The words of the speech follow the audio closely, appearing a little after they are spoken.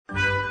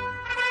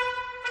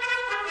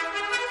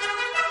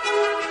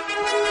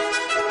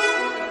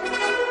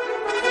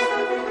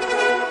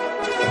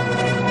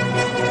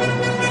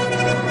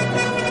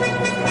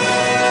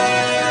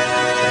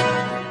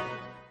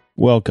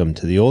Welcome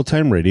to the Old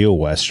Time Radio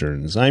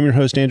Westerns. I'm your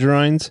host, Andrew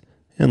Rhynes,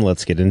 and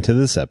let's get into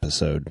this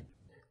episode.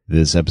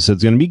 This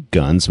episode's going to be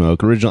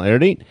Gunsmoke. Original air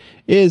date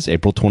is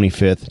April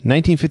 25th,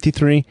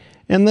 1953,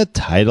 and the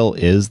title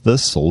is The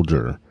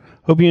Soldier.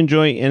 Hope you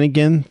enjoy, and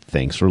again,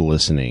 thanks for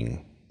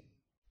listening.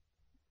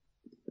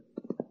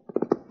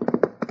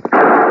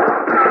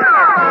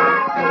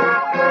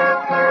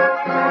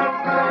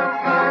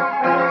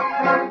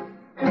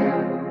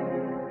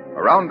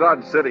 Around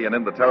Dodge City and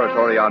in the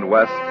territory on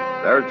West,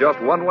 there's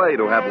just one way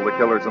to handle the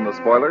killers and the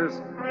spoilers,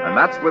 and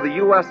that's with a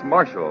U.S.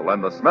 Marshal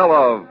and the smell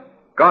of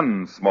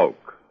Gunsmoke.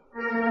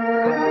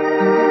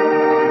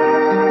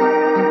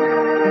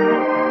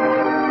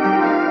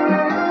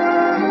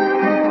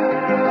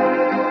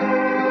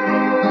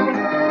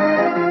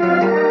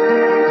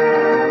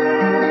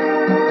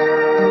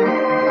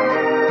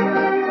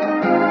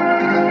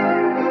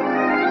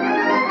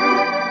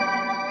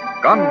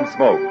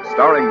 Gunsmoke,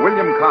 starring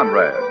William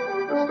Conrad.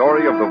 The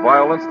story of the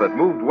violence that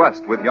moved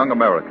west with young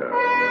America.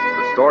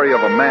 The story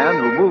of a man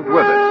who moved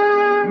with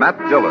it. Matt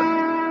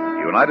Dillon,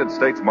 United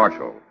States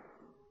Marshal.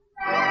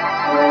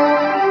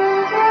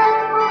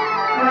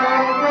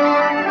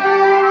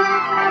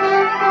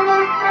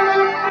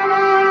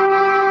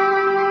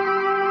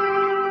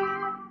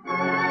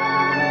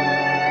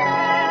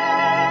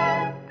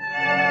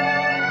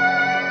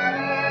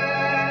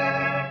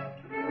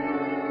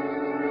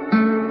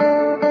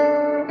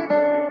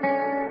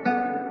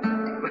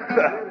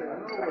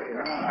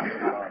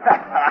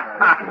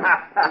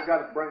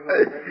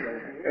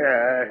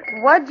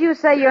 What'd you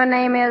say your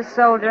name is,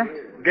 soldier?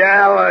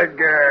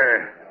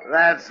 Gallagher.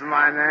 That's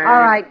my name. All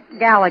right,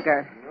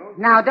 Gallagher.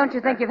 Now, don't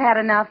you think you've had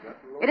enough?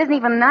 It isn't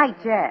even night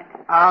yet.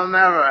 I'll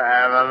never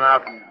have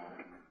enough.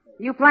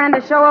 You plan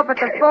to show up at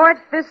the fort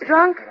this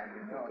drunk?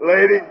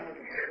 Lady,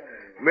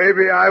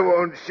 maybe I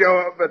won't show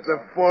up at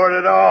the fort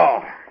at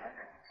all.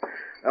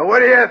 Now, what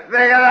do you think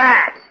of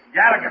that?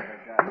 Gallagher,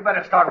 you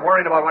better start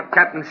worrying about what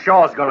Captain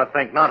Shaw's going to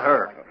think, not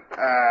her.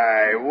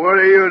 Hey, what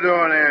are you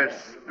doing here,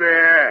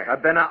 Spear?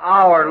 I've been an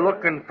hour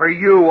looking for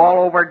you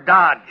all over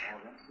Dodge.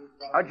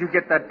 How'd you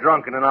get that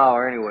drunk in an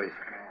hour, anyways?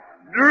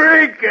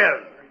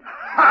 Drinking!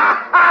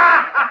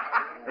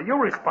 Are you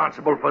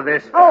responsible for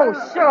this? Oh,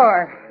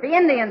 sure. The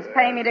Indians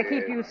pay me to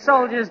keep you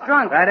soldiers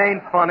drunk. That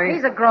ain't funny.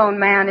 He's a grown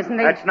man, isn't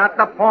he? That's not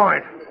the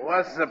point.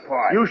 What's the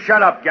point? You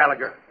shut up,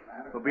 Gallagher.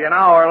 We'll be an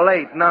hour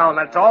late now, and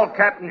that's all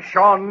Captain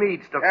Shaw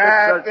needs to fix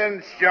us.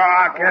 Captain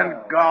Shaw can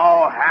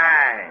go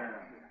hang.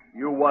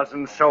 You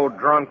wasn't so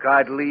drunk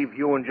I'd leave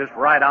you and just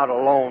ride out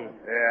alone.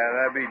 Yeah,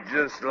 that'd be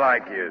just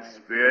like you,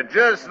 Spear.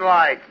 Just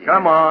like you.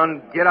 Come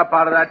on, get up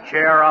out of that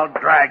chair. I'll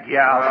drag you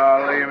out.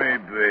 Oh, leave me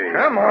be.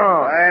 Come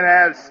on. I ain't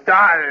have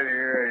started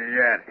here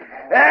yet.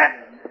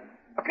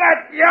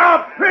 Cut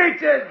your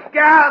peaches,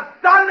 gal.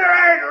 Thunder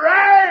ain't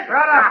rain.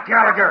 Shut up,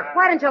 Gallagher.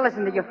 Why don't you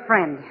listen to your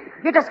friend?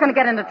 You're just going to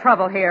get into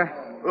trouble here.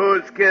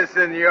 Who's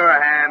kissing your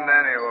hand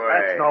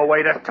anyway? That's no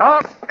way to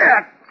talk.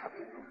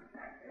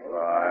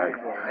 I'll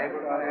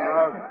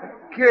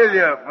kill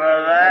you for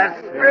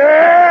that.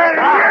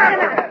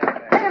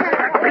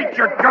 Beat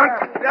your drunk.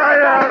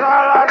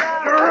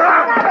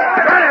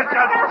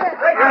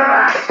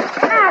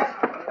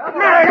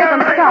 Matt, make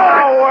him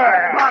stop.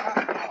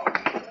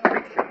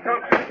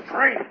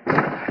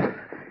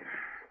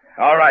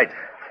 All right.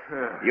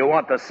 You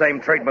want the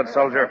same treatment,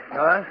 soldier?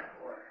 Huh?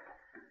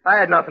 I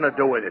had nothing to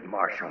do with it,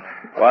 Marshal.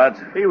 What?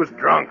 He was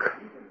drunk.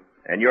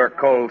 And you're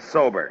cold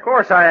sober. Of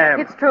course I am.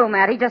 It's true,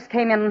 Matt. He just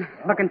came in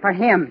looking for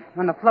him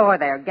on the floor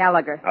there,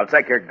 Gallagher. I'll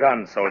take your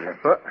gun, soldier.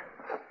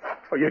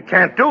 Oh, you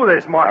can't do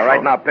this, Marshal. All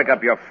right, now pick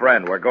up your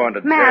friend. We're going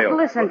to Matt, jail.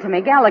 listen to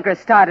me. Gallagher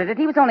started it.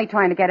 He was only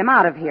trying to get him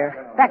out of here.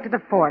 Back to the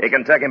fort. He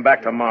can take him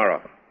back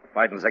tomorrow.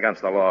 Fighting's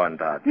against the law in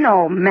Dodge.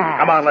 No, Matt.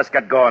 Come on, let's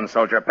get going,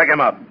 soldier. Pick him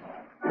up.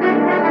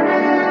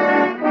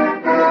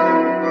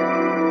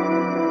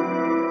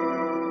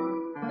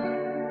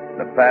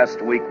 The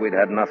past week, we'd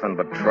had nothing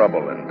but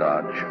trouble in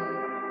Dodge.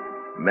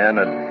 Men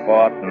had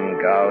fought and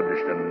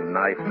gouged and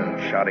knifed and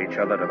shot each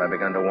other till I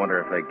began to wonder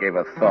if they gave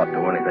a thought to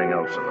anything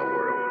else in the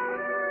world.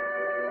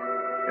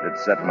 It had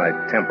set my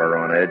temper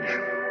on edge,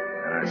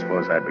 and I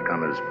suppose I'd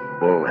become as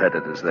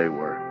bull-headed as they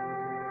were.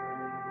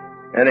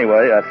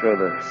 Anyway, I threw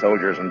the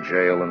soldiers in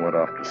jail and went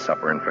off to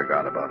supper and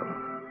forgot about them.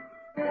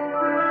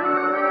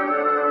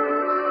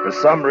 For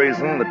some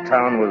reason, the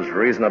town was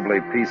reasonably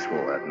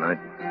peaceful that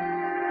night.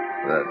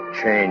 The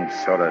change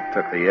sort of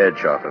took the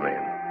edge off of me.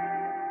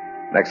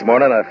 Next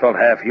morning, I felt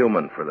half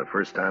human for the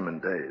first time in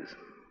days.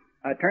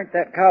 I turned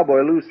that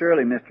cowboy loose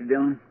early, Mr.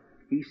 Dillon.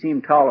 He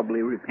seemed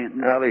tolerably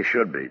repentant. Well, he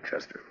should be,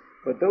 Chester.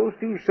 But those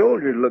two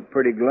soldiers look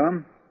pretty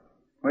glum.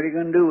 What are you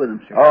going to do with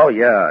them, sir? Oh,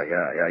 yeah.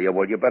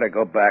 Well, you better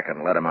go back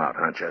and let him out,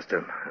 huh,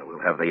 Chester? We'll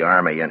have the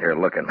army in here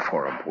looking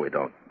for him if we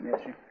don't. Yes,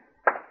 sir.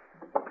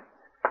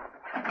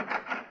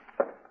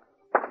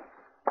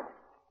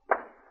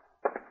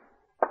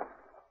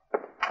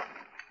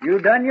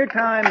 You've done your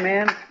time,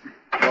 men.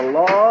 The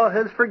law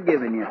has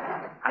forgiven you.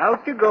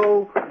 Out you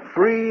go,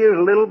 free as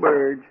little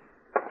birds.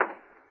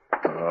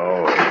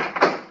 Oh,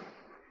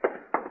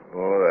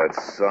 that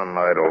that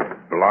sunlight'll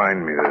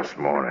blind me this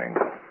morning.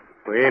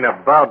 We ain't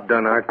about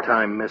done our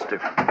time, mister.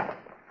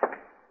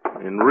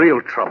 In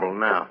real trouble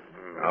now.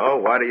 Oh,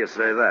 why do you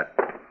say that?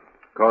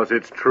 'Cause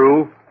it's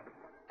true.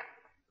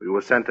 We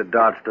were sent to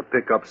Dodge to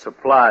pick up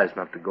supplies,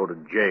 not to go to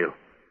jail.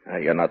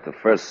 You're not the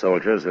first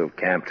soldiers who've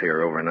camped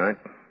here overnight.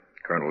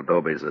 Colonel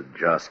Dobie's a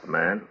just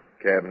man.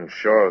 Captain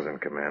Shaw's in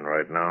command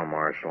right now,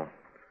 Marshal.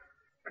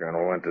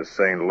 Colonel went to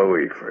St.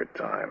 Louis for a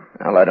time.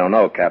 Well, I don't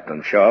know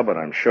Captain Shaw, but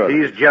I'm sure...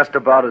 He's just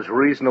about as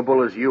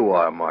reasonable as you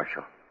are,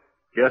 Marshal.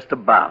 Just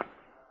about.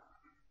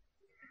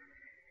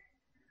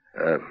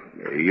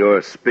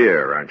 You're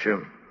Spear, aren't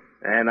you?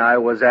 And I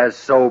was as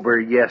sober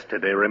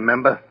yesterday,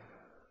 remember?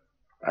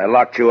 I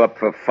locked you up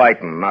for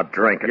fighting, not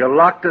drinking. You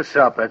locked us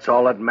up. That's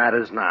all that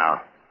matters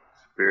now.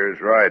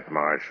 Spear's right,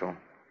 Marshal.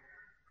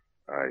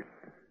 I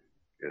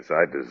guess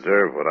I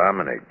deserve what I'm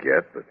gonna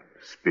get, but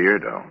Spear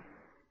don't.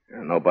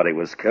 Nobody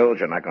was killed.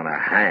 You're not going to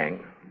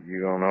hang.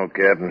 You don't know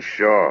Captain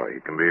Shaw. He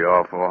can be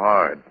awful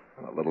hard.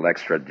 A little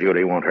extra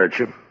duty won't hurt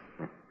you.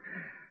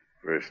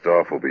 First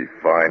off, we'll be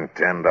fined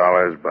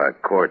 $10 by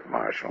court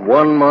martial.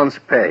 1 month's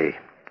pay.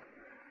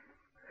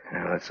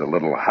 Yeah, that's a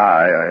little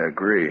high, I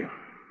agree.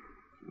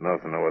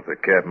 Nothing to what the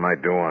cat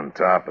might do on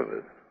top of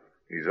it.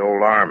 He's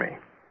old Army.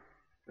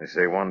 They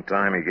say one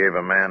time he gave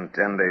a man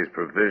 10 days'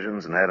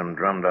 provisions and had him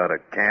drummed out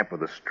of camp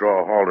with a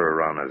straw halter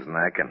around his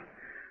neck and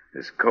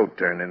his coat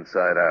turned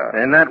inside out.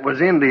 And that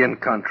was Indian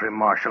country,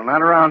 Marshal,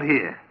 not around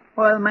here.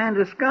 Well, the man's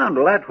a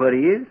scoundrel, that's what he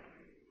is.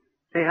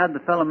 Say, how'd the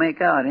fellow make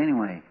out,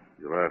 anyway?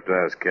 You'll have to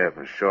ask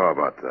Captain Shaw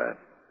about that,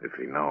 if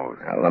he knows.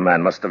 Well, the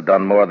man must have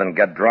done more than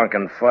get drunk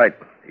and fight.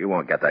 You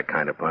won't get that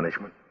kind of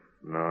punishment.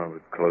 No,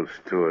 but close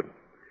to it.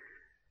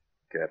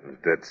 Captain's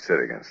dead set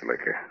against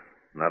liquor.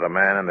 Not a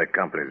man in the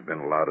company's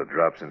been allowed to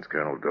drop since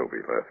Colonel Dobie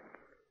left.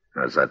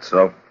 Is that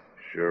so?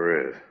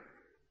 Sure is.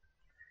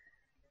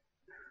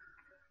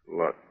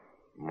 Look,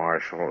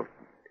 Marshal,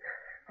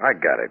 I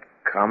got it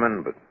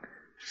coming, but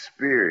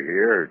Spear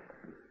here,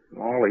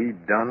 all he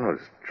done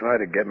was try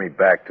to get me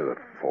back to the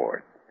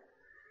fort.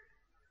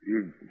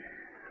 You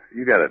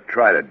gotta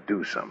try to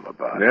do something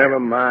about it. Never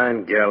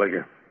mind,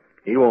 Gallagher.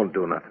 He won't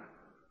do nothing.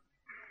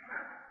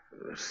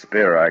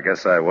 Spear, I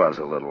guess I was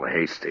a little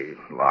hasty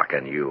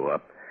locking you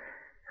up.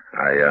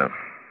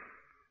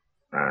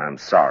 I'm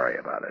sorry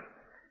about it.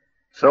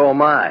 So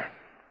am I.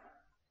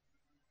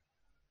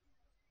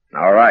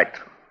 All right.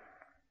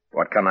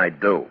 What can I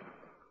do?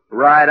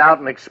 Ride out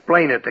and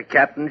explain it to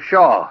Captain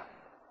Shaw.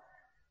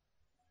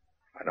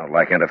 I don't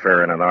like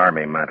interfering in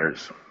Army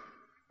matters.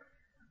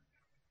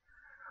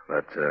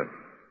 But,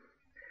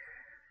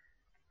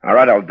 all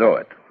right, I'll do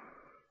it.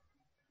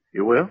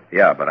 You will?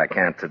 Yeah, but I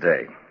can't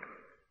today.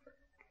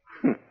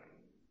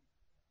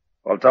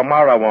 Well,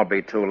 tomorrow won't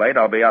be too late.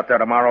 I'll be out there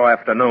tomorrow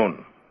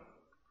afternoon.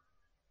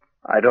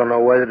 I don't know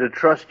whether to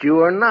trust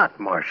you or not,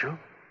 Marshal.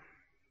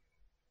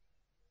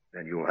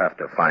 Then you'll have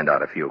to find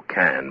out if you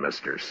can,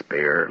 Mr.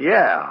 Spear.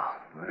 Yeah.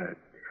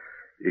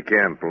 You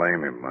can't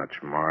blame him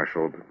much,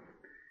 Marshal, but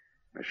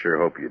I sure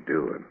hope you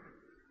do it.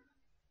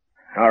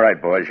 All right,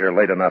 boys, you're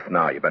late enough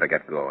now. You better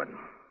get going.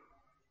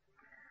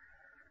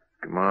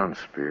 Come on,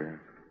 Spear.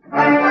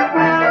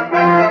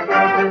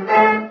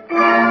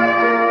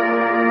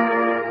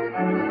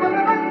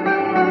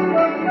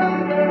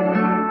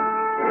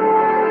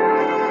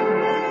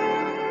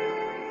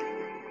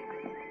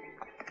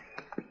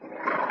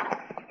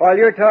 While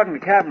you're talking to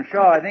Captain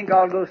Shaw, I think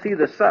I'll go see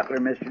the sutler,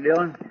 Mr.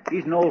 Dillon.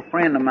 He's an old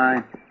friend of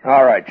mine.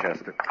 All right,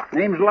 Chester.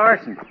 Name's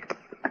Larson.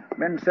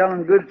 Been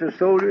selling goods to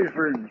soldiers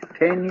for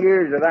 10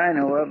 years that I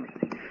know of.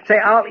 Say,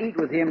 I'll eat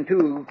with him,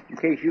 too, in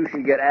case you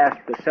should get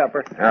asked to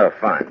supper. Oh,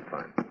 fine.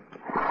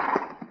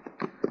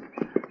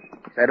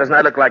 Say, doesn't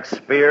that look like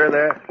Spear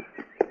there?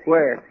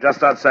 Where?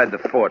 Just outside the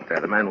fort there,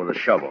 the man with the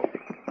shovel.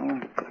 Oh,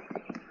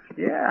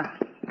 yeah.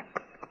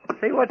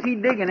 Say, what's he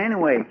digging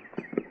anyway?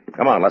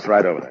 Come on, let's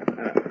ride over there.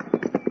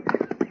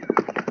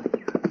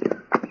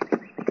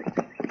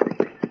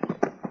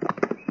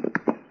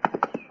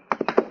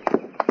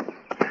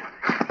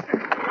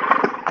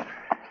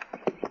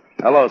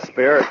 Hello,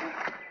 Spear.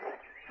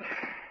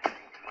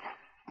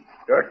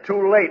 You're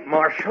too late,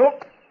 Marshal.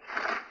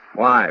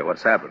 Why?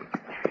 What's happened?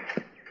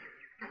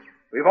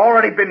 We've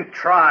already been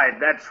tried,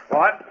 that's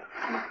what.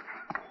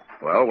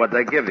 Well, what'd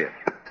they give you?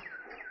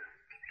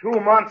 2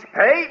 months'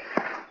 pay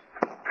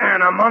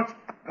and a month's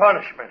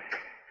punishment.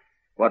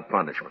 What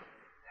punishment?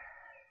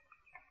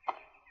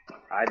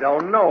 I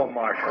don't know,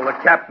 Marshal. The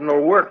captain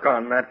will work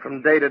on that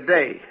from day to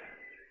day.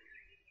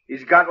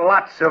 He's got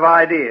lots of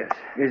ideas.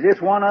 Is this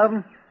one of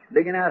them?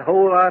 Digging that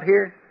hole out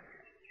here?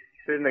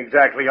 It isn't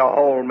exactly a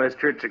hole,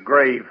 mister. It's a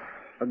grave.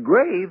 A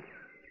grave?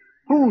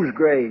 Whose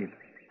grave?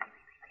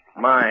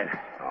 Mine.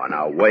 Oh,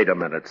 now, wait a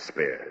minute,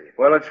 Spear.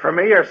 Well, it's for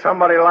me or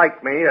somebody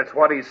like me. That's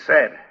what he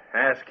said.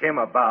 Ask him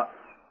about.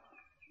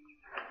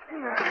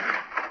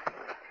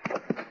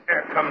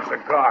 There comes the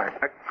guard.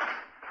 I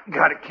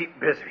gotta keep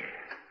busy.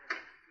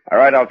 All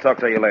right, I'll talk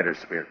to you later,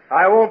 Spear.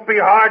 I won't be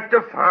hard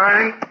to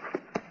find.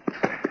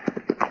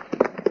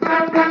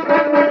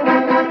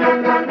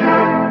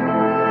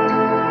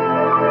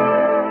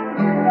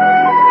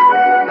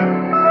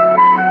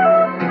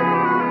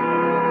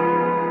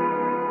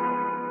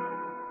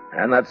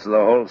 And that's the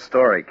whole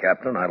story,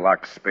 Captain. I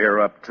locked Spear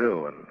up,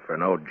 too, and for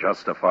no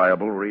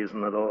justifiable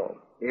reason at all.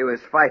 He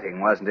was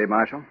fighting, wasn't he,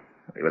 Marshal?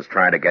 He was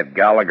trying to get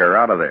Gallagher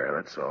out of there,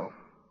 that's all.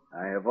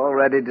 I have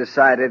already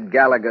decided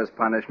Gallagher's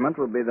punishment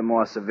will be the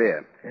more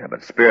severe. Yeah,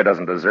 but Spear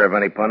doesn't deserve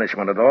any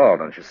punishment at all.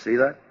 Don't you see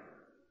that?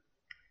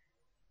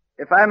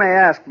 If I may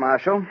ask,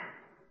 Marshal,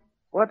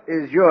 what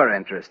is your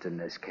interest in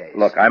this case?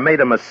 Look, I made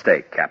a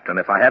mistake, Captain.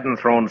 If I hadn't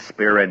thrown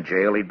Spear in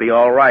jail, he'd be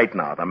all right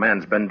now. The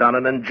man's been done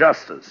an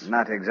injustice.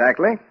 Not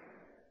exactly.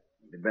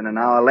 He'd been an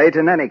hour late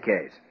in any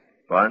case.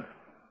 What?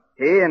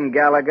 He and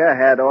Gallagher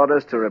had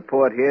orders to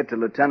report here to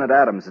Lieutenant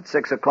Adams at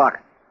 6 o'clock.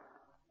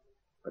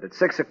 But at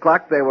 6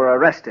 o'clock, they were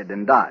arrested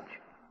in Dodge.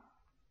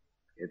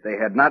 If they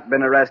had not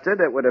been arrested,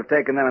 it would have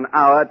taken them an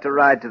hour to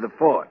ride to the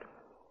fort.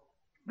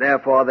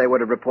 Therefore, they would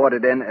have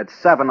reported in at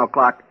 7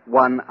 o'clock,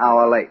 1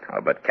 hour late.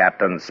 Oh, but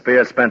Captain,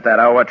 Spear spent that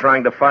hour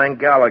trying to find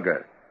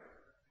Gallagher.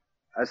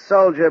 A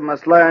soldier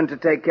must learn to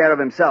take care of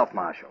himself,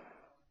 Marshal.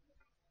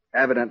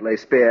 Evidently,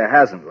 Spear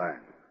hasn't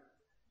learned.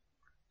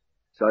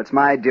 So it's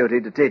my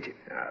duty to teach him.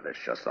 This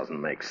just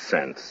doesn't make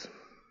sense.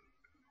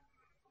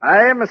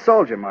 I am a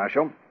soldier,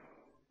 Marshal.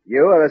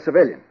 You are a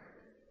civilian.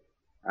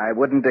 I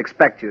wouldn't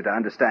expect you to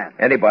understand.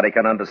 Anybody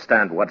can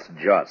understand what's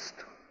just.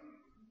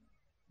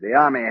 The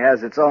Army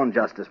has its own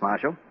justice,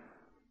 Marshal.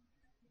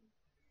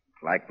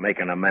 Like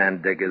making a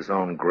man dig his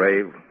own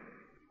grave?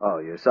 Oh,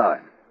 you saw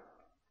him.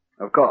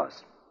 Of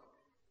course.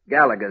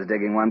 Gallagher's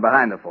digging one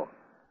behind the fort.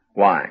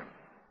 Why?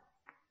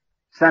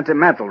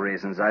 Sentimental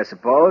reasons, I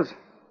suppose.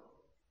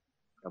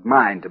 Of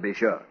mine, to be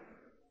sure.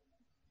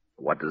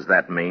 What does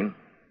that mean?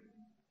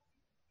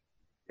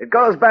 It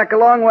goes back a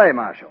long way,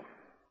 Marshal.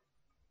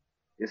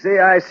 You see,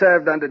 I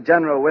served under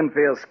General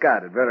Winfield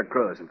Scott at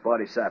Veracruz in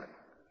 47.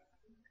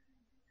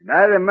 And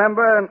I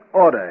remember an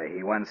order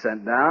he once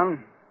sent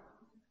down,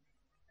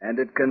 and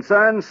it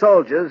concerned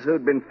soldiers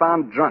who'd been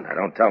found drunk. Now,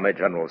 don't tell me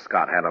General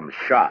Scott had them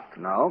shot.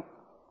 No.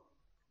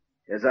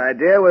 His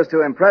idea was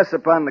to impress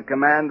upon the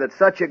command that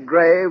such a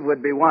grave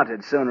would be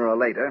wanted sooner or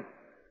later,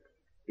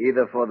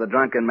 either for the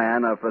drunken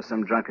man or for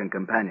some drunken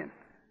companion.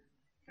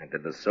 And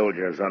did the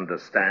soldiers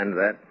understand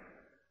that?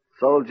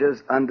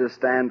 Soldiers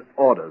understand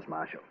orders,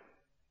 Marshal.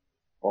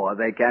 Or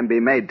they can be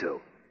made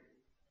to.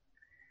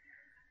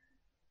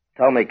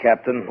 Tell me,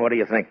 Captain, what do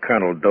you think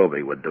Colonel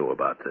Dobie would do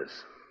about this?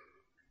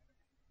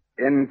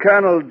 In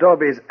Colonel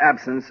Dobie's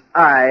absence,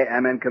 I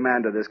am in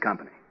command of this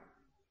company.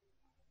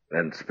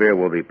 Then Spear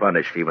will be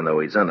punished even though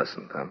he's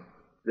innocent, huh?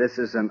 This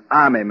is an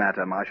Army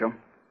matter, Marshal.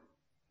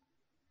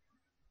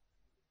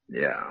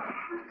 Yeah.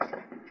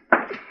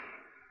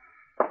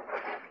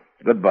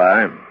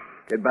 Goodbye.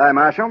 Goodbye,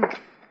 Marshal.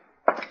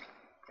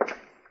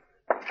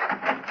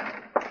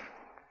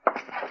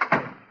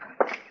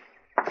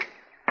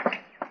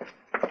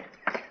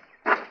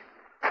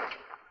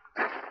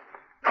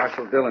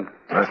 Marshal Dillon.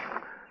 Huh?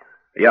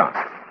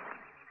 Yeah.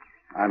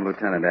 I'm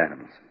Lieutenant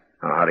Adams.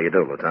 Oh, how do you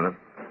do, Lieutenant?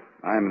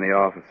 I'm the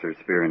officer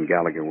Spear and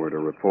Gallagher were to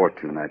report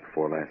to night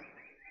before last.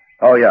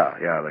 Oh,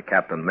 yeah, the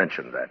captain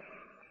mentioned that.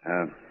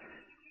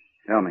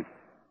 Tell me,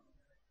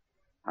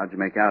 how'd you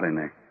make out in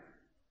there?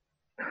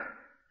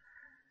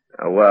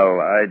 Well,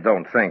 I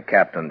don't think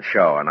Captain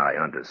Shaw and I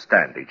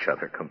understand each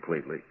other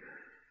completely.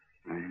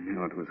 I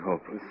knew it was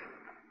hopeless.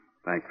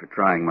 Thanks for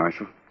trying,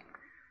 Marshal.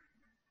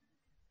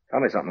 Tell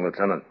me something,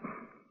 Lieutenant.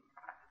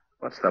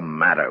 What's the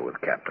matter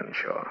with Captain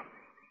Shaw?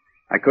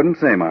 I couldn't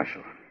say,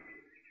 Marshal.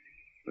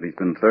 But he's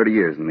been 30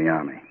 years in the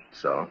Army.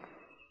 So?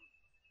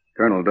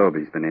 Colonel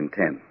Dobie's been in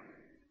 10.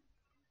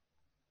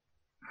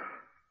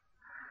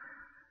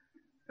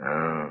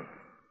 Oh,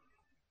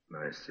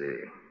 I see.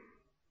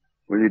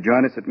 Will you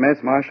join us at mess,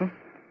 Marshal?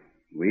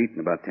 We eat in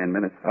about 10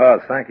 minutes. Oh,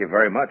 thank you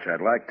very much.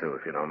 I'd like to,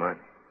 if you don't mind.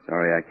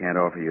 Sorry I can't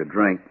offer you a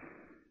drink.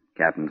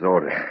 Captain's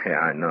orders. Yeah,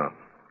 I know.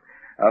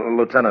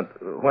 Lieutenant,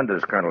 when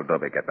does Colonel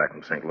Dobie get back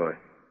from St. Louis?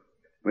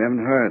 We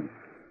haven't heard.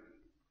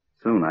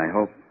 Soon, I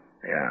hope.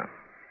 Yeah.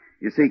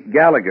 You see,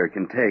 Gallagher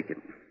can take it.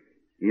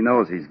 He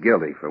knows he's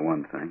guilty, for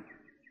one thing.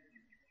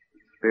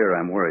 Spear,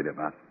 I'm worried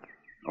about.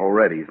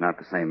 Already, he's not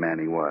the same man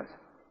he was.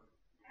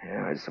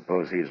 Yeah, I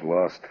suppose he's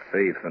lost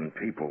faith in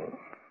people.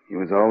 He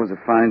was always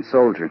a fine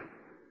soldier.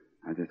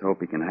 I just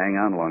hope he can hang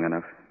on long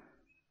enough.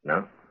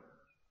 No?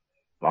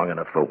 Long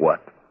enough for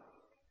what?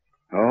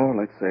 Oh,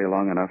 let's say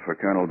long enough for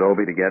Colonel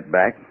Dobie to get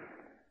back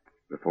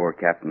before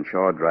Captain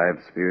Shaw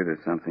drives Spear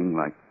to something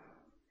like...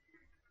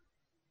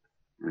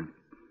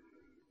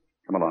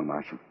 Come along,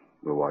 Marshal.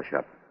 We'll wash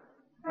up.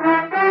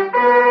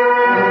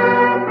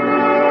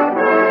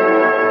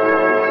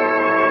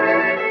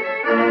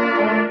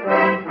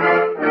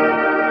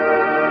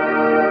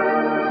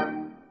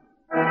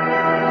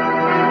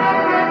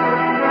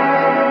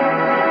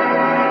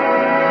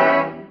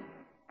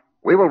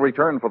 We will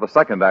return for the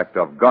second act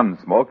of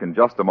Gunsmoke in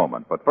just a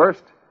moment. But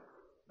first,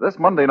 this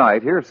Monday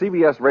night, hear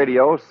CBS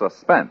Radio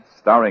Suspense,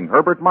 starring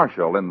Herbert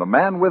Marshall in The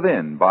Man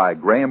Within by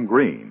Graham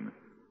Greene.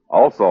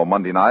 Also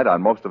Monday night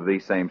on most of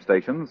these same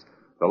stations,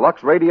 the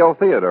Lux Radio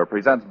Theater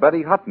presents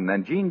Betty Hutton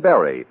and Gene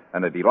Barry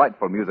in a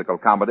delightful musical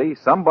comedy,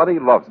 Somebody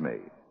Loves Me.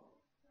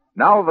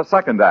 Now the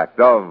second act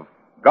of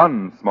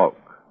Gunsmoke.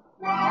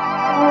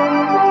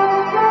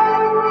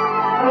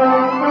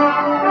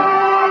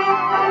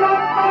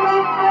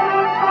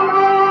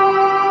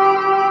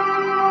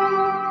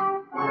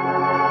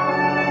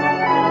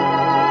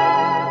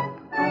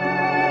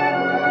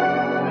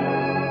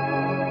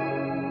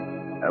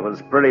 I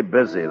was pretty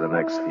busy the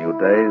next few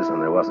days,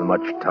 and there wasn't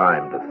much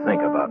time to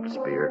think about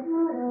Spear.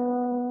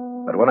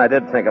 But when I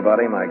did think about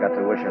him, I got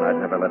to wishing I'd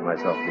never let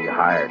myself be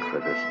hired for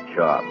this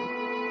job.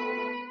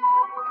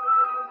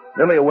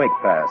 Nearly a week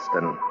passed,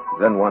 and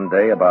then one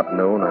day, about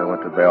noon, I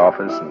went to the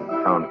office and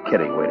found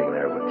Kitty waiting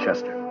there with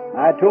Chester.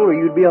 I told her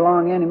you'd be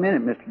along any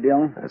minute, Mr.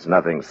 Dillon. It's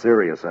nothing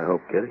serious, I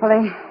hope, Kitty.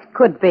 Well, it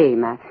could be,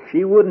 Matt.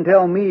 She wouldn't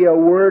tell me a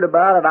word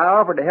about it. I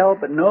offered to help,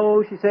 but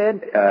no, she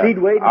said. She'd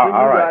wait until you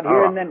got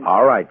here and then...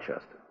 All right,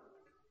 Chester.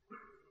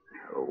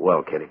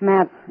 Well, Kitty.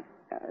 Matt,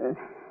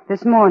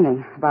 this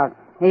morning, about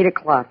 8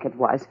 o'clock it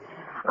was,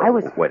 I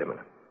was... Wait a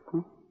minute.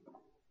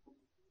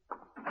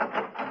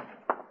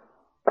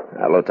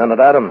 Lieutenant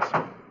Adams.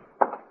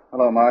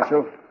 Hello,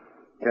 Marshal.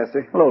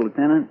 Chester? Hello,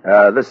 Lieutenant.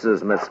 This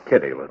is Miss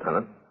Kitty,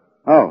 Lieutenant.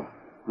 Oh,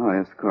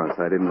 yes, of course.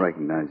 I didn't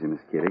recognize you, Miss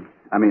Kitty.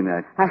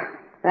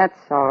 That's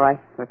all right,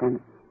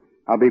 Lieutenant.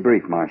 I'll be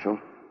brief, Marshal.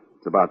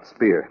 It's about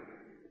Spear.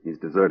 He's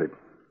deserted.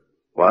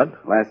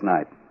 What? Last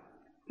night,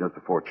 just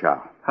before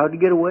chow. How'd you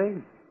get away?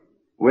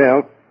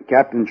 Well,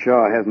 Captain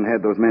Shaw hasn't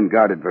had those men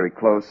guarded very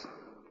close.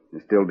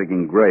 They're still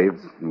digging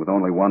graves, and with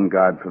only one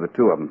guard for the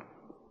two of them.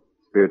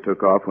 Spear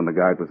took off when the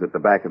guard was at the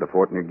back of the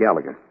fort near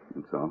Gallagher,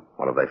 and so...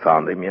 What, have they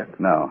found him yet?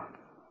 No.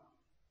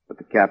 But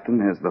the captain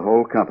has the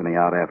whole company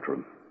out after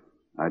him.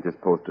 I just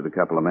posted a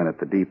couple of men at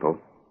the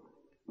depot.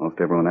 Most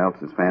everyone else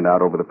is fanned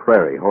out over the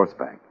prairie,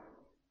 horseback.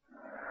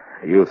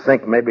 You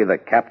think maybe the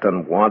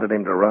captain wanted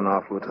him to run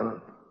off,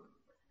 Lieutenant?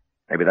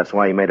 Maybe that's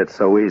why he made it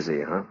so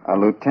easy, huh? A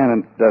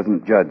lieutenant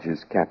doesn't judge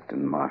his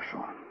captain,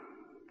 Marshal.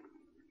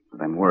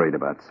 But I'm worried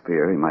about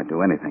Spear. He might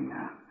do anything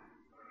now.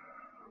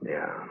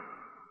 Yeah.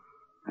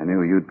 I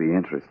knew you'd be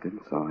interested,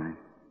 so I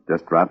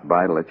just dropped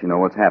by to let you know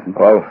what's happened.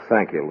 Well,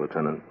 thank you,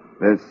 Lieutenant.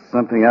 There's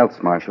something else,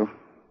 Marshal.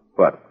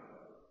 What?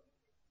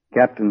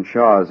 Captain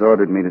Shaw has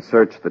ordered me to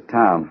search the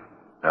town.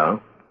 Oh?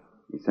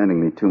 He's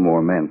sending me 2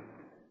 more men.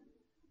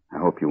 I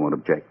hope you won't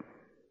object.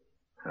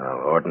 Well,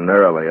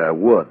 ordinarily I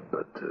would,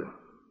 but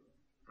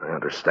I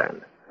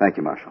understand. Thank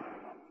you, Marshal.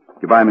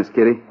 Goodbye, Miss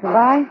Kitty.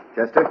 Goodbye.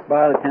 Chester?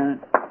 Bye,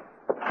 Lieutenant.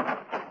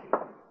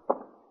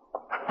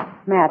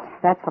 Matt,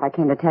 that's what I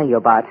came to tell you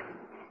about.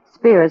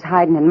 Spear is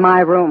hiding in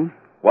my room.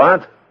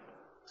 What?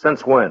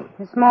 Since when?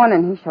 This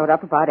morning he showed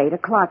up about 8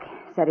 o'clock.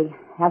 Said he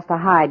has to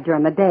hide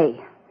during the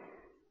day.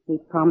 He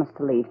promised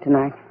to leave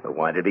tonight. But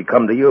why did he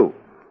come to you?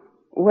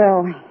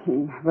 Well,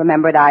 he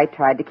remembered I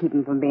tried to keep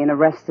him from being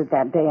arrested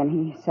that day, and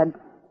he said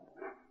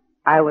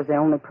I was the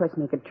only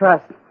person he could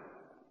trust.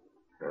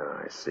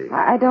 Oh, I see.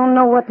 I don't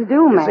know what to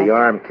do, Matt. Is he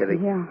armed, Kitty?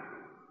 Yeah.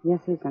 Yes,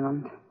 he's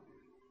armed.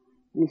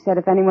 And he said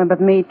if anyone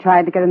but me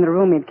tried to get in the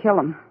room, he'd kill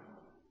him.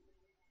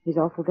 He's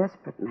awful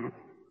desperate, Matt.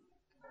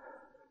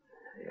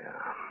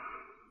 Yeah.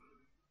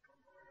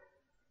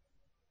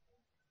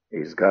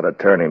 He's got to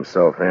turn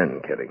himself in,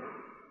 Kitty.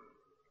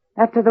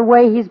 After the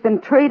way he's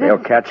been treated... They'll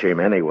catch him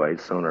anyway,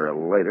 sooner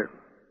or later.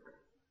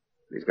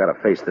 He's got to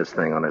face this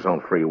thing on his own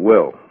free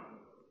will.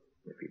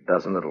 If he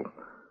doesn't, it'll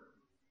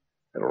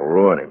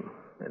ruin him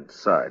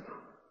inside.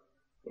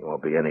 He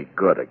won't be any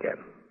good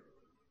again.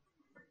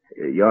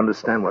 You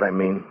understand what I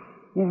mean?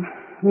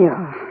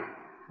 Yeah.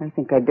 I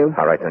think I do.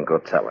 All right, then go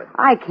tell him.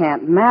 I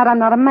can't, Matt. I'm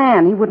not a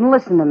man. He wouldn't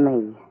listen to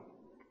me.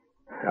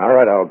 All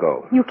right, I'll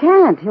go. You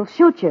can't. He'll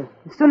shoot you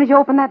as soon as you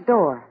open that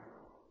door.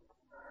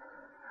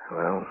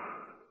 Well,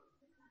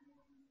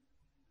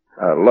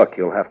 look,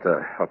 you'll have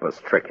to help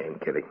us trick him,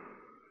 Kitty.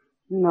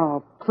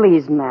 No,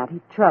 please, Matt. He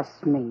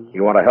trusts me.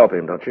 You want to help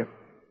him, don't you?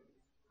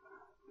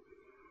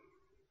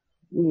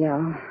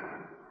 Yeah.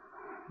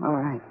 All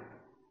right.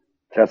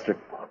 Chester,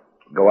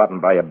 go out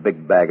and buy a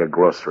big bag of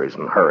groceries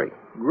and hurry.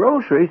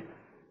 Groceries?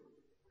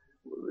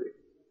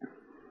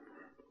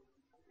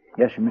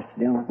 Yes, sir, Mr.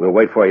 Dillon. We'll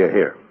wait for you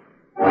here.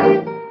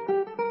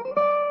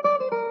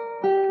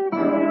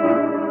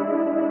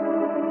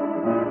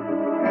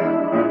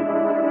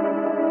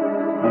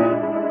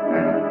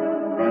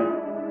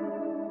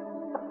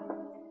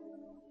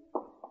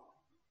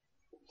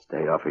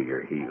 Stay off of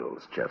your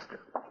heels,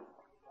 Chester.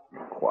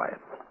 Quiet.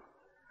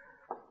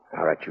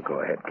 All right, you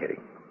go ahead, Kitty.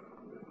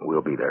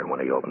 We'll be there when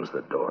he opens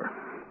the door.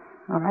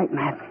 All right,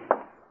 Matt.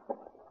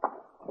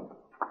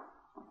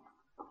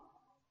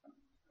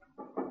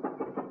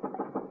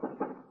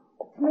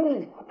 It's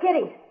me,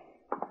 Kitty.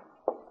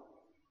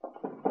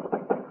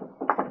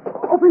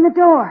 Open the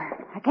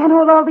door. I can't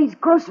hold all these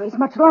groceries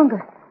much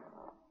longer.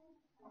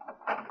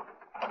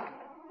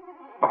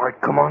 All right,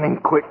 come on in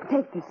quick.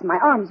 Take this. My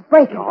arm's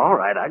breaking. All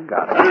right, I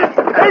got it.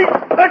 Hey!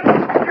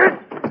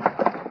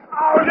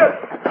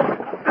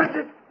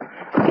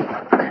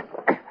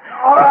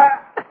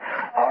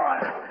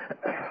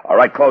 All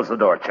right, close the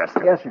door,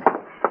 Chester. Yes, sir.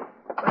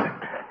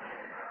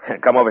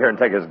 Come over here and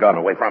take his gun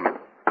away from him.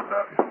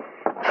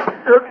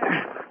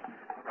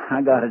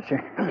 I got it, sir.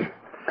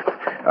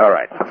 All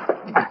right.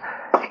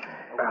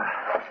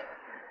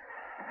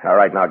 All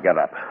right, now get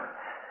up.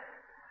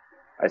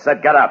 I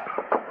said get up.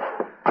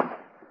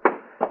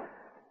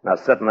 Now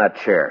sit in that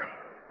chair.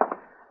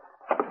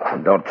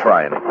 And don't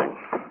try anything.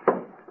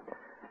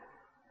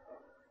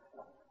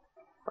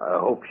 I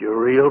hope you're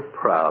real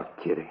proud,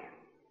 Kitty.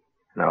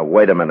 Now,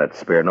 wait a minute,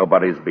 Spear.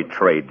 Nobody's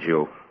betrayed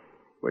you.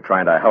 We're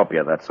trying to help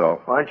you, that's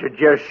all. Why don't you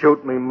just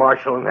shoot me,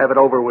 Marshal, and have it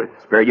over with?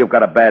 Spear, you've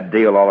got a bad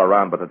deal all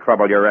around, but the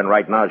trouble you're in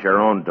right now is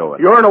your own doing.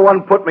 You're the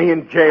one put me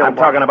in jail, I'm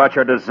talking about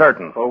your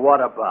deserting. Well,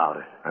 what about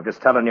it? I'm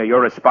just telling you, you're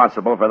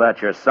responsible for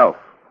that yourself.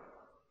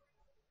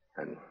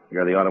 And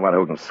you're the only one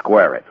who can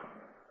square it.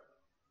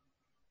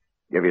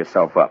 Give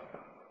yourself up.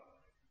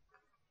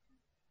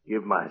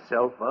 Give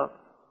myself up?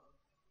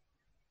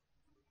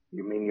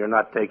 You mean you're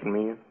not taking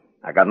me in?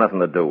 I got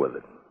nothing to do with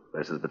it.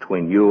 This is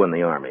between you and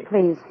the Army.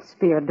 Please,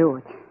 Spear, do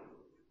it.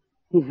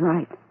 He's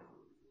right.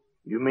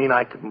 You mean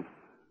I can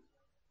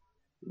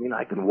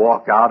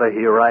walk out of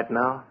here right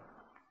now?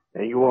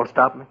 And you won't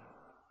stop me?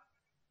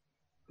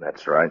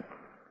 That's right.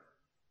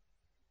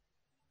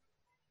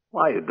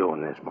 Why are you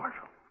doing this,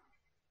 Marshal?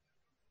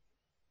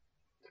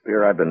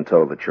 Spear, I've been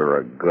told that you're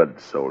a good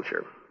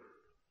soldier.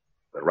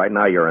 But right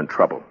now you're in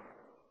trouble.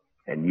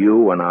 And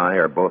you and I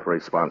are both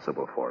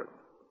responsible for it.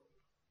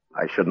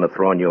 I shouldn't have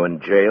thrown you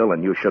in jail,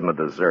 and you shouldn't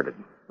have deserted.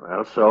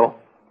 Well, so?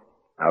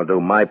 I'll do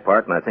my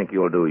part, and I think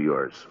you'll do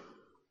yours.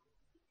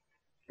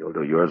 You'll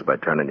do yours by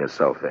turning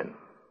yourself in.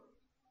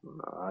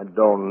 I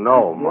don't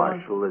know,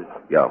 Marshal.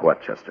 Yeah,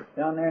 what, Chester?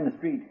 Down there in the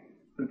street.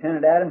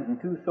 Lieutenant Adams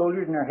and 2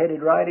 soldiers, and they're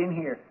headed right in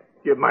here.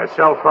 Give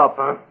myself up,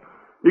 huh?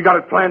 You got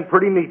it planned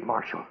pretty neat,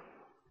 Marshal.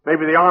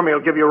 Maybe the Army will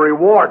give you a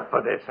reward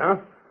for this, huh?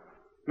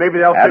 Maybe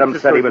they'll Adams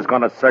fix said he was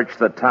going to search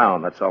the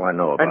town. That's all I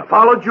know about. And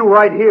followed you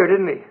right here,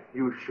 didn't he?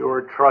 You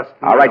sure trust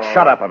me. All right,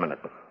 shut up a minute.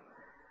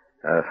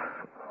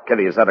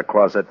 Kitty, is that a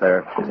closet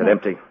there? Is it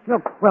empty?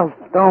 Well,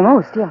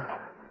 almost, yeah.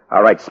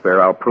 All right,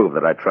 Spear, I'll prove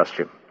that I trust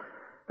you.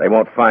 They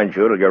won't find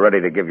you till you're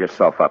ready to give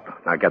yourself up.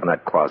 Now get in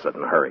that closet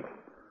and hurry.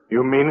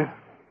 You mean it?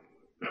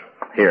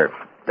 Here,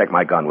 take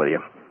my gun with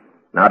you.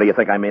 Now do you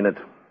think I mean it?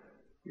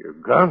 Your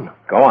gun?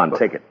 Go on,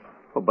 take it.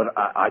 Oh, but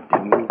I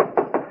didn't mean...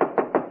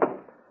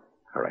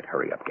 All right,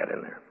 hurry up, get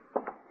in there.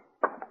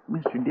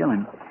 Mr.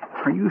 Dillion,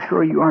 are you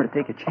sure you are to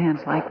take a chance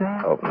like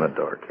that? Open the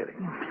door, Kitty.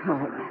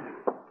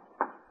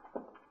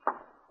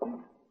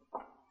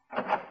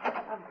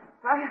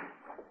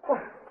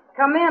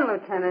 Come in,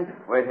 Lieutenant.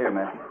 Wait here,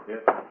 man.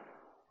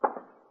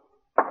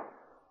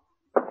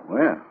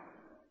 Well,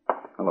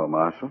 hello,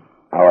 Marshal.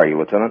 How are you,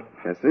 Lieutenant?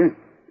 Chester.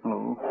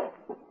 Hello.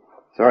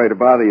 Sorry to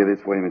bother you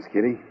this way, Miss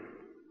Kitty.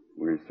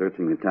 We're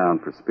searching the town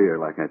for Spear,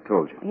 like I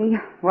told you.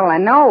 Well, I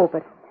know,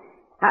 but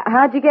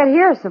how'd you get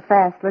here so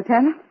fast,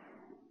 Lieutenant?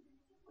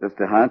 Just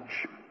a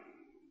hunch.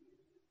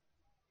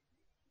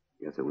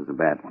 Guess it was a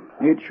bad one.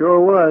 It sure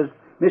was.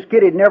 Miss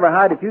Kitty'd never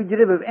hide a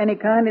fugitive of any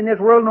kind in this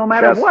world, no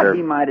matter what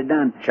he might have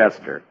done.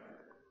 Chester.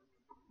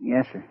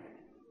 Yes, sir.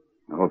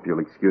 I hope you'll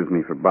excuse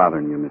me for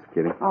bothering you, Miss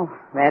Kitty. Oh,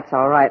 that's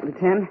all right,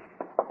 Lieutenant.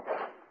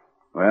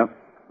 Well,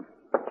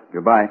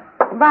 goodbye.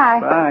 Bye.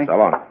 Bye. So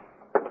long.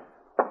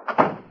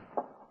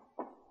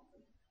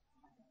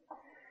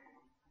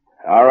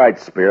 All right,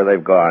 Spear,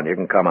 they've gone. You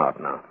can come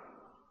out now.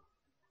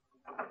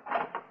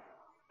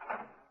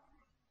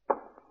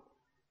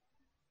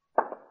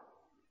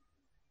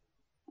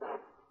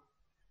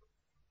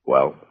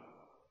 Well?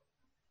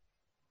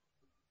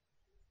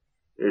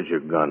 Here's your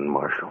gun,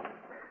 Marshal.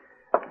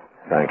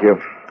 Thank you.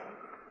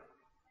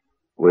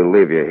 We'll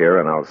leave you here,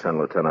 and I'll send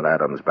Lieutenant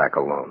Adams back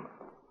alone.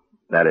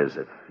 That is,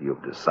 if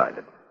you've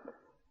decided.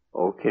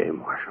 Okay,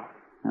 Marshal.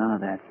 Oh,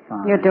 that's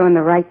fine. You're doing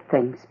the right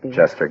thing, Spear.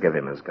 Chester, give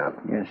him his gun.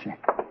 Yes, sir.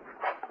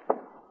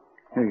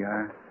 Here you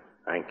are.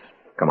 Thanks.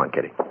 Come on,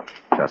 Kitty.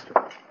 Chester.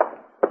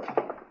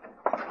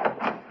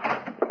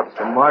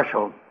 So,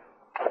 Marshal,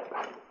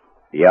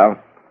 Yeah?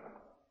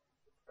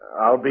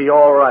 I'll be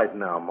all right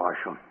now,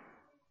 Marshal.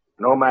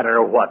 No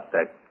matter what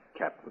that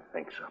captain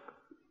thinks of.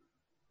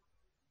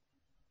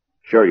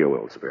 Sure you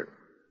will, Spear.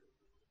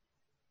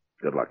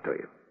 Good luck to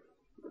you.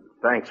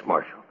 Thanks,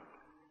 Marshal.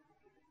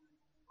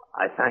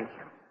 I thank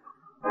you.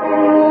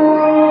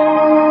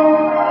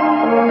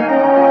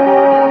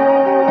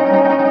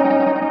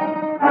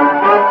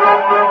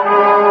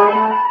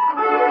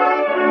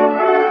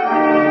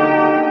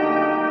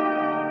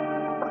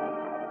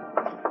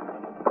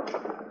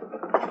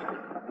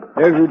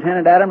 There's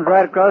Lieutenant Adams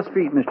right across the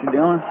street, Mr.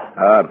 Dillon.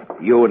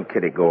 You and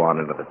Kitty go on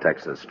into the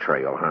Texas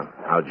Trail, huh?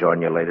 I'll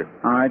join you later.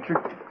 All right, sir.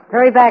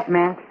 Hurry back,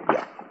 Matt.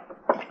 Yeah.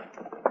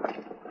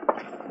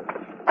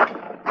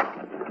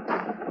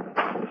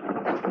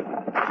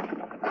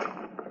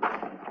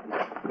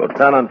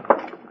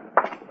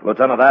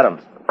 Lieutenant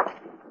Adams.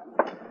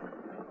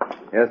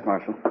 Yes,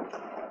 Marshal.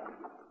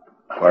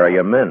 Where are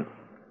your men?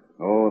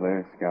 Oh,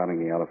 they're scouting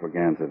the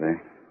Alafraganza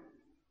there.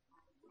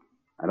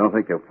 I don't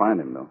think they'll find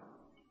him, though.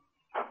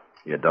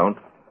 You don't?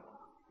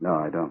 No,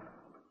 I don't.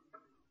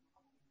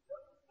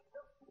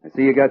 I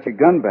see you got your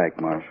gun back,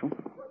 Marshal.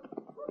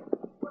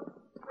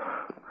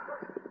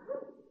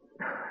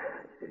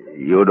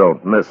 You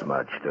don't miss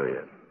much, do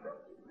you?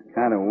 I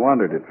kind of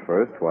wondered at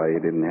first why you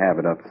didn't have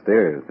it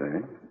upstairs,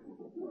 eh?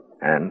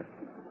 And?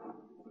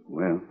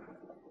 Well,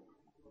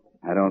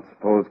 I don't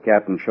suppose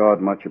Captain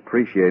Shaw'd much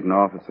appreciate an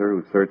officer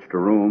who searched a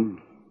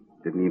room,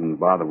 didn't even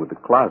bother with the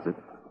closet,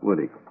 would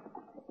he?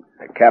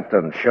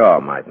 Captain Shaw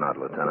might not,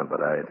 Lieutenant,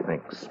 but I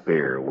think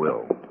Spear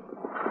will.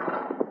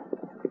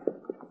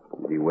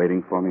 Is he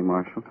waiting for me,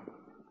 Marshal?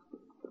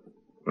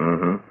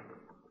 Mm-hmm.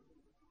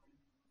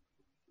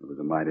 It was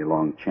a mighty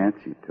long chance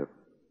you took.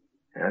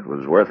 It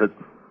was worth it.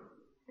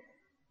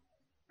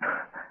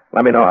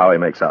 Let me know how he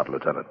makes out,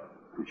 Lieutenant.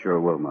 I sure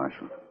will,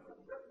 Marshal.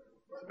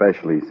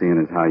 Especially seeing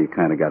as how you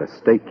kind of got a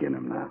stake in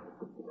him now.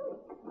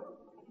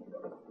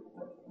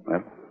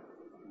 Well,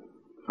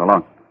 so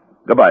long.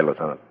 Goodbye,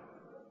 Lieutenant.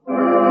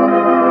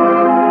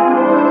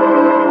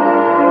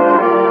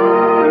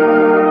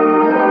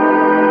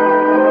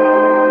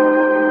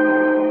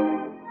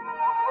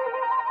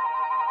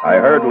 I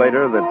heard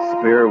later that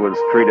Spear was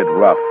treated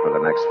rough for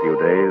the next few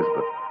days,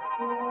 but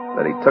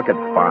that he took it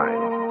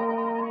fine.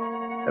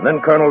 And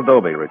then Colonel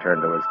Dobie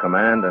returned to his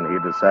command, and he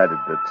decided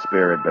that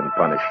Spear had been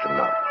punished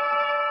enough.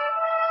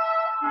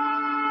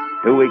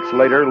 2 weeks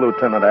later,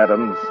 Lieutenant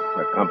Adams,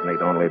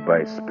 accompanied only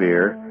by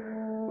Spear,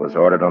 was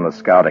ordered on a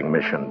scouting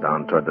mission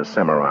down toward the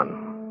Cimarron.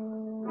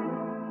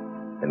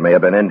 It may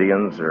have been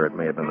Indians, or it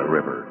may have been the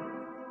river,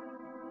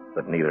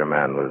 but neither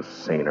man was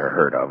seen or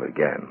heard of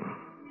again.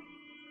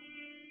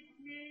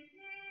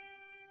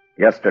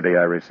 Yesterday,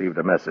 I received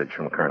a message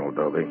from Colonel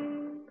Dobie.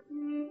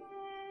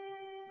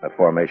 A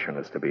formation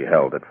is to be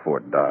held at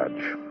Fort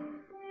Dodge,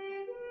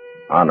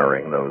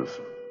 honoring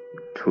those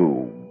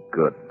 2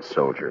 good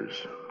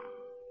soldiers.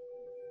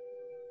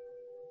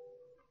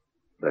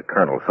 The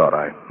colonel thought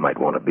I might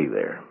want to be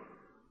there.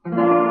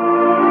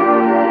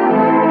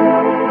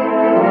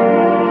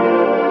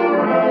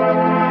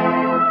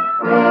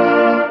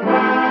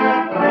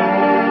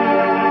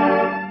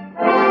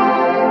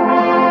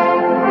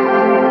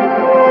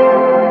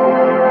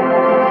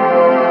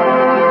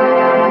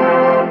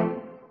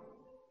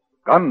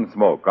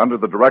 Gunsmoke, under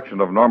the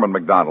direction of Norman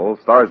Macdonnell,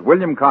 stars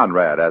William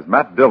Conrad as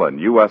Matt Dillon,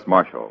 U.S.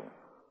 Marshal.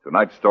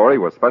 Tonight's story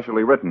was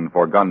specially written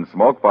for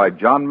Gunsmoke by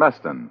John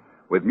Meston,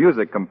 with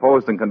music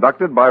composed and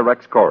conducted by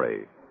Rex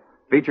Koury.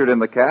 Featured in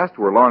the cast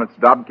were Lawrence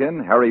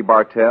Dobkin, Harry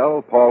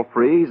Bartell, Paul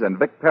Fries, and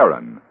Vic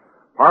Perrin.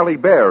 Parley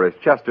Baer is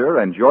Chester,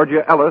 and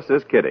Georgia Ellis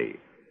is Kitty.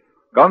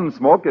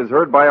 Gunsmoke is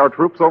heard by our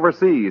troops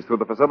overseas through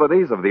the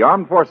facilities of the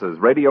Armed Forces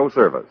Radio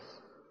Service.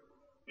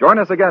 Join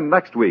us again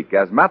next week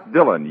as Matt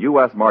Dillon,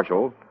 U.S.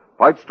 Marshal,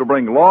 fights to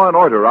bring law and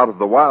order out of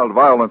the wild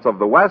violence of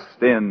the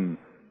West in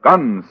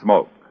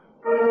Gunsmoke.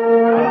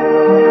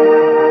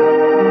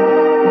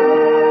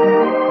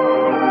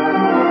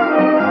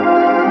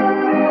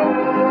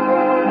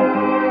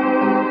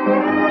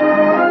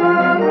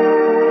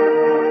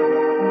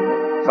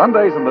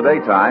 Sundays in the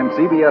daytime,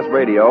 CBS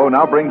Radio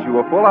now brings you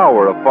a full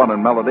hour of fun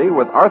and melody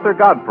with Arthur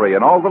Godfrey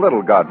and all the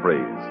little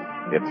Godfreys.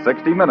 It's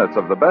 60 minutes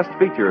of the best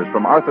features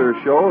from Arthur's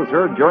shows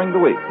heard during the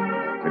week.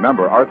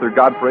 Remember, Arthur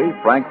Godfrey,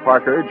 Frank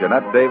Parker,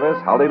 Jeanette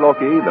Davis, Holly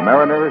Loki, the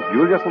Mariners,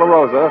 Julius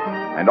LaRosa,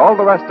 and all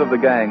the rest of the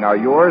gang are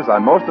yours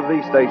on most of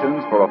these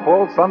stations for a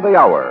full Sunday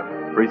hour,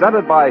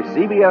 presented by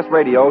CBS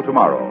Radio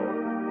tomorrow.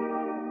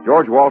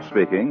 George Walsh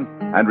speaking,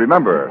 and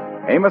remember,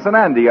 Amos and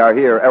Andy are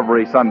here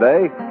every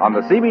Sunday on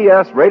the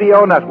CBS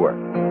Radio Network.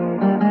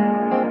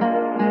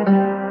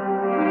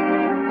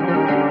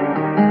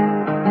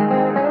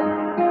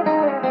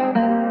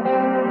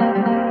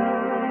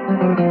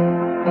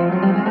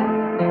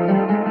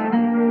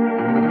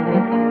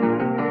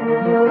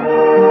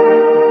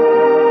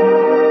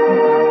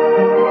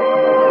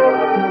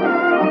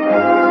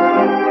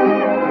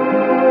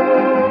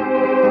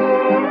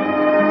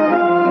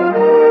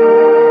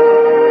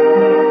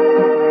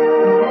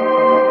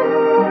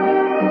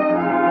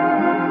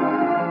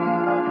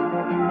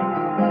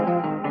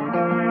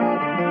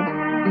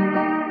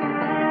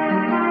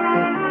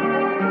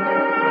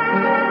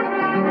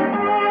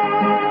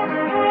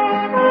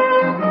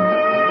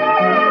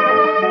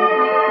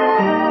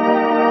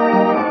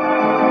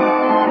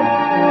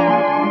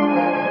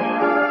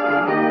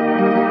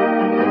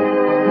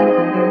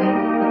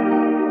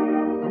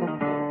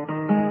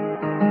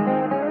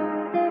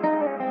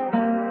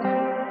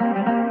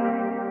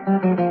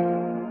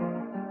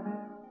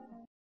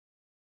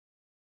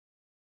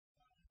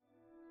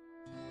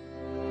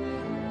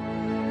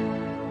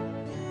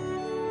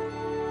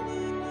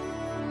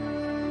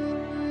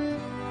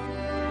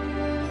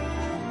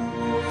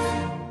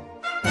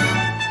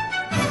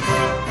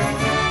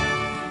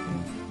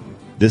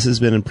 This has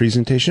been a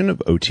presentation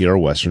of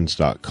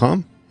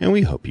OTRWesterns.com, and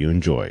we hope you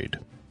enjoyed.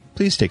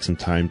 Please take some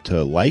time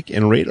to like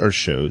and rate our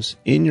shows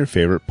in your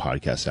favorite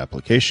podcast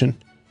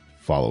application.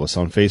 Follow us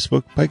on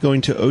Facebook by going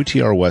to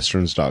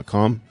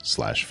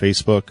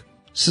OTRWesterns.com/Facebook.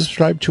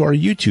 Subscribe to our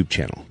YouTube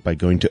channel by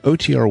going to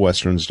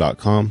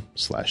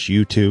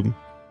OTRWesterns.com/YouTube.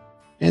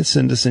 And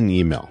send us an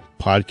email,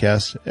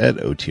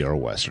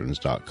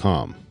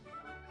 podcast@OTRWesterns.com.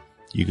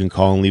 You can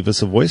call and leave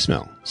us a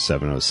voicemail,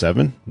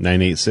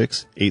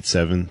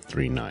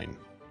 707-986-8739.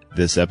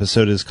 This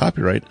episode is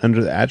copyright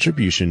under the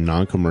Attribution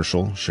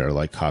Non-Commercial Share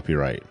Alike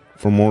copyright.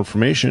 For more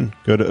information,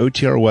 go to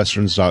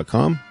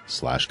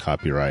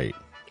otrwesterns.com/copyright.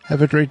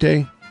 Have a great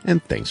day,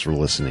 and thanks for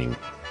listening.